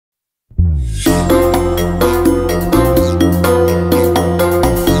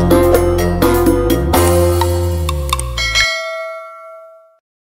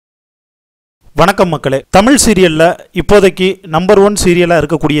வணக்கம் மக்களே. தமிழ் சீரியல்ல இப்போதைக்கு நம்பர் 1 சீரியலா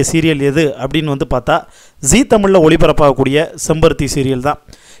இருக்கக்கூடிய சீரியல் எது அப்படின்னு வந்து பார்த்தா ஜீ தமிழில் ஒளிபரப்பாகக்கூடிய செம்பருத்தி சீரியல் தான்.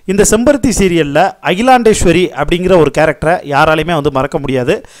 இந்த செம்பருத்தி சீரியலில் அகிலாண்டேஸ்வரி அப்படிங்கிற ஒரு கேரக்டரை யாராலையுமே வந்து மறக்க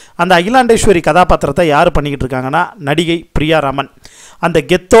முடியாது. அந்த அகிலாண்டேஸ்வரி கதாபாத்திரத்தை யார் பண்ணிக்கிட்டு இருக்காங்கன்னா நடிகை பிரியா ராமன். அந்த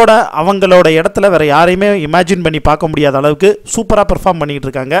கெத்தோட அவங்களோட இடத்துல வேறு யாரையுமே இமேஜின் பண்ணி பார்க்க முடியாத அளவுக்கு சூப்பராக பெர்ஃபார்ம் பண்ணிக்கிட்டு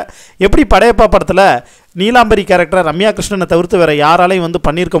இருக்காங்க. எப்படி படையப்பா படத்தில் நீலாம்பரி கேரக்டரை ரம்யா கிருஷ்ணனை தவிர்த்து வேறு யாராலையும் வந்து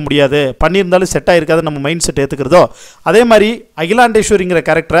பண்ணியிருக்க முடியாது, பண்ணியிருந்தாலும் செட் ஆகிருக்காது நம்ம மைண்ட் செட் ஏற்றுக்கிறதோ, அதே மாதிரி அகிலாண்டேஸ்வரிங்கிற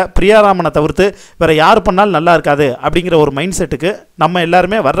கேரக்டரை பிரியாராமனை தவிர்த்து வேறு யார் பண்ணாலும் நல்லா இருக்காது அப்படிங்கிற ஒரு மைண்ட் செட்டுக்கு நம்ம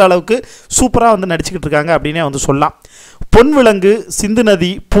எல்லாருமே வர்ற அளவுக்கு சூப்பராக வந்து நடிச்சுக்கிட்டு இருக்காங்க அப்படின்னே வந்து சொல்லலாம். பொன் விலங்கு, சிந்து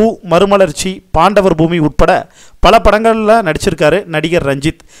நதி, பூ, மறுமலர்ச்சி, பாண்டவர் பூமி உட்பட பல படங்களில் நடிச்சிருக்காரு நடிகர்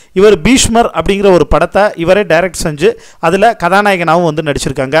ரஞ்சித். இவர் பீஷ்மர் அப்படிங்கிற ஒரு படத்தை இவரே டைரக்ட் செஞ்சு அதில் கதாநாயகனாகவும் வந்து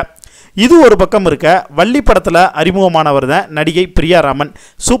நடிச்சிருக்காங்க. இது ஒரு பக்கம் இருக்க, வள்ளி படத்தில் அறிமுகமானவர் தான் நடிகை பிரியா ராமன்.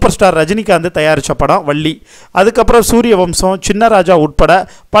 சூப்பர் ஸ்டார் ரஜினிகாந்த் தயாரித்த படம் வள்ளி. அதுக்கப்புறம் சூரிய வம்சம், சின்ன ராஜா உட்பட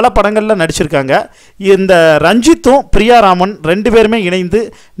பல படங்களில் நடிச்சிருக்காங்க. இந்த ரஞ்சித்தும் பிரியா ராமன் ரெண்டு பேருமே இணைந்து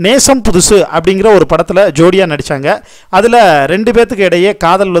நேசம் புதுசு அப்படிங்கிற ஒரு படத்தில் ஜோடியாக நடித்தாங்க. அதில் ரெண்டு பேர்த்துக்கு இடையே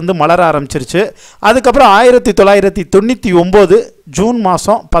காதல் வந்து மலர ஆரம்பிச்சிருச்சு. அதுக்கப்புறம் 1999 ஜூன்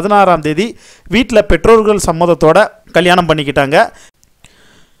மாதம் 16ஆம் தேதி வீட்டில் பெற்றோர்கள் சம்மதத்தோட கல்யாணம் பண்ணிக்கிட்டாங்க.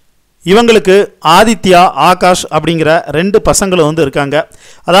 இவங்களுக்கு ஆதித்யா, ஆகாஷ் அப்படிங்கிற ரெண்டு பசங்களும் வந்து இருக்காங்க.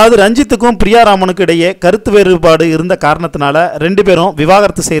 அதாவது ரஞ்சித்துக்கும் பிரியாராமனுக்கு இடையே கருத்து வேறுபாடு இருந்த காரணத்தினால ரெண்டு பேரும்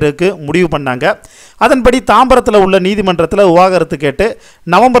விவாகரத்து செய்கிறதுக்கு முடிவு பண்ணாங்க. அதன்படி தாம்பரத்தில் உள்ள நீதிமன்றத்தில் விவாகரத்து கேட்டு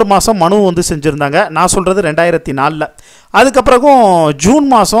நவம்பர் மாதம் மனு வந்து செஞ்சுருந்தாங்க. நான் சொல்கிறது 2004. அதுக்கப்புறம் ஜூன்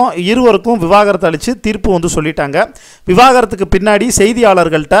மாதம் இருவருக்கும் விவாகரத்து அளித்து தீர்ப்பு வந்து சொல்லிட்டாங்க. விவாகரத்துக்கு பின்னாடி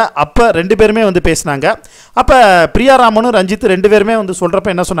செய்தியாளர்கள்ட்ட அப்போ ரெண்டு பேருமே வந்து பேசினாங்க. அப்போ பிரியாராமனும் ரஞ்சித் ரெண்டு பேருமே வந்து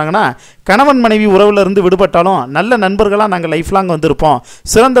சொல்கிறப்ப என்ன சொன்னாங்கன்னா, கணவன் மனைவி உறவுல இருந்து விடுபட்டாலும் நல்ல நண்பர்களாக நாங்கள் லைஃப் லாங் வந்திருப்போம்,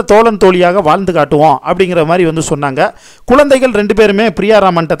 சிறந்த தோழன் தோழியாக வாழ்ந்து காட்டுவோம் அப்படிங்கிற மாதிரி வந்து சொன்னாங்க. குழந்தைகள் ரெண்டு பேருமே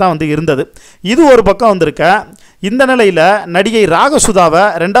பிரியாராமன்ட்ட தான் வந்து இருந்தது. இது ஒரு பக்கம் வந்திருக்க, இந்த நிலையில் நடிகை ராகசுதாவை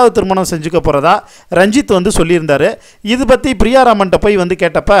 2வது திருமணம் செஞ்சுக்க போகிறதா ரஞ்சித் வந்து சொல்லியிருந்தார். இது பற்றி பிரியாராமன்ட்ட போய் வந்து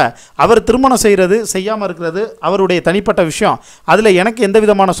கேட்டப்ப, அவர் திருமணம் செய்கிறது செய்யாமல் இருக்கிறது அவருடைய தனிப்பட்ட விஷயம், அதில் எனக்கு எந்த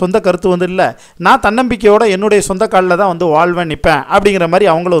விதமான சொந்த கருத்து வந்து இல்லை, நான் தன்னம்பிக்கையோடு என்னுடைய சொந்த காலில் தான் வந்து வாழ்வேன் நிற்பேன் அப்படிங்கிற மாதிரி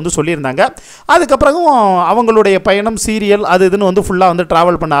அவங்கள வந்து சொல்லியிருந்தாங்க. அதுக்கப்புறம் அவங்களுடைய பயணம் சீரியல் அது இதுன்னு வந்து ஃபுல்லாக வந்து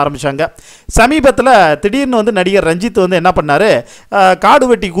ட்ராவல் பண்ண ஆரம்பித்தாங்க. சமீபத்தில் திடீர்னு வந்து நடிகர் ரஞ்சித் வந்து என்ன பண்ணார், காடு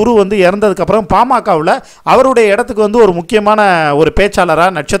வெட்டி குரு வந்து இறந்ததுக்கப்புறம் பாமகவில் அவருடைய இடத்துக்கு வந்து ஒரு முக்கியமான ஒரு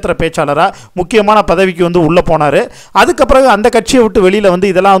பேச்சாளராக, நட்சத்திர பேச்சாளராக முக்கியமான பதவிக்கு வந்து உள்ளே போனார். அதுக்கப்புறம் அந்த கட்சியை விட்டு வெளியில் வந்து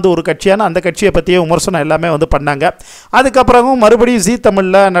இதெல்லாம் வந்து ஒரு கட்சியான அந்த கட்சியை பற்றிய விமர்சனம் எல்லாமே வந்து பண்ணாங்க. அதுக்கப்புறம் மறுபடியும் ஜீ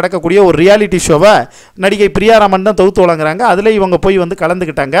தமிழில் நடக்கக்கூடிய ஒரு ரியாலிட்டி ஷோவை நடிகை பிரியாராமன் தான் தொகுத்து வழங்குறாங்க. அதில் இவங்க போய் வந்து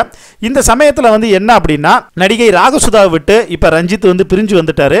கலந்துக்கிட்டாங்க. இந்த சமயத்தில் வந்து என்ன அப்படின்னா, நடிகை ராகசுதாவை விட்டு இப்போ ரஞ்சித் வந்து பிரிஞ்சு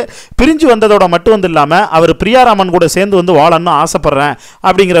வந்துட்டார். பிரிஞ்சு வந்ததோட மட்டும் வந்து இல்லாமல் அவர் பிரியாராமன் கூட சேர்ந்து வந்து வாழணும்னு ஆசைப்படுறேன்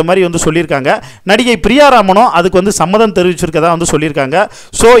அப்படிங்கிற மாதிரி வந்து சொல்லியிருக்காங்க. நடிகை பிரியாராமனும் அதுக்கு வந்து சம்மதம் தெரிவிச்சிருக்கதா வந்து சொல்லியிருக்காங்க.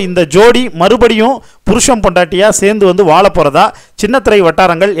 ஸோ இந்த ஜோடி மறுபடியும் புருஷன் பொண்டாட்டியாக சேர்ந்து வந்து வாழ போகிறதா சின்னத்திரை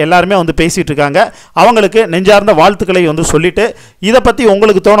வட்டாரங்கள் எல்லாருமே வந்து பேசிகிட்டு இருக்காங்க. அவங்களுக்கு நெஞ்சார்ந்த வாழ்த்துக்களை வந்து சொல்லிட்டு, இதை பற்றி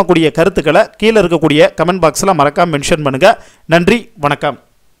உங்களுக்கு தோணக்கூடிய கருத்துக்களை கீழே இருக்கக்கூடிய கமெண்ட் பாக்ஸில் மறக்காமல் மென்ஷன் பண்ணுங்கள். நன்றி, வணக்கம்.